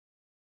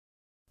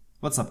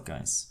What's up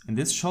guys, in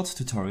this short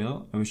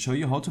tutorial I will show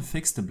you how to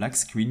fix the black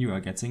screen you are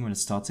getting when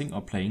starting or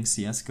playing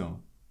CSGO.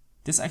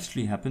 This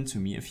actually happened to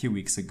me a few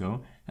weeks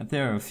ago and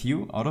there are a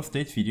few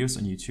out-of-date videos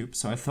on YouTube,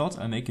 so I thought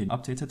I'll make an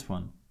updated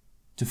one.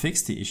 To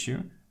fix the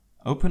issue,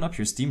 open up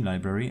your Steam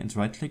library and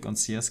right-click on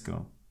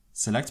CSGO.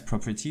 Select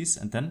Properties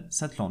and then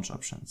Set Launch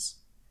Options.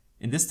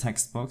 In this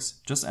text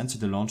box, just enter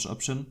the launch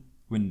option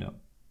Window.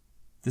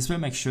 This will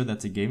make sure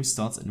that the game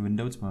starts in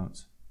windowed mode.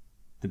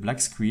 The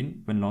black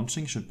screen when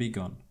launching should be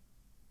gone.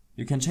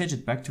 You can change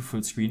it back to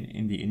full screen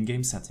in the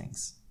in-game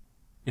settings.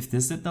 If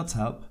this did not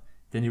help,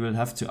 then you will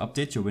have to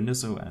update your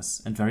Windows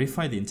OS and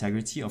verify the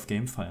integrity of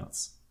game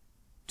files.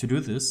 To do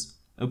this,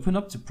 open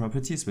up the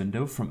Properties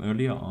window from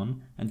earlier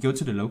on and go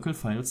to the Local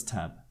Files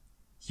tab.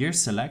 Here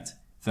select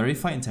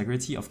Verify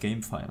Integrity of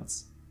Game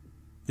Files.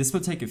 This will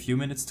take a few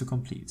minutes to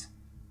complete.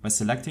 By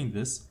selecting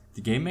this,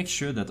 the game makes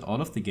sure that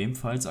all of the game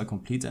files are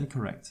complete and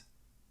correct.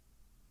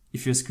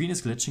 If your screen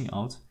is glitching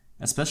out,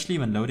 especially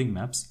when loading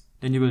maps,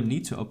 then you will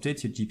need to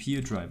update your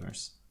GPU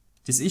drivers.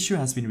 This issue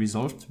has been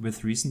resolved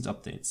with recent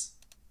updates.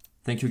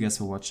 Thank you guys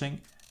for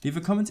watching, leave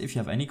a comment if you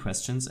have any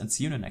questions and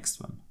see you in the next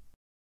one.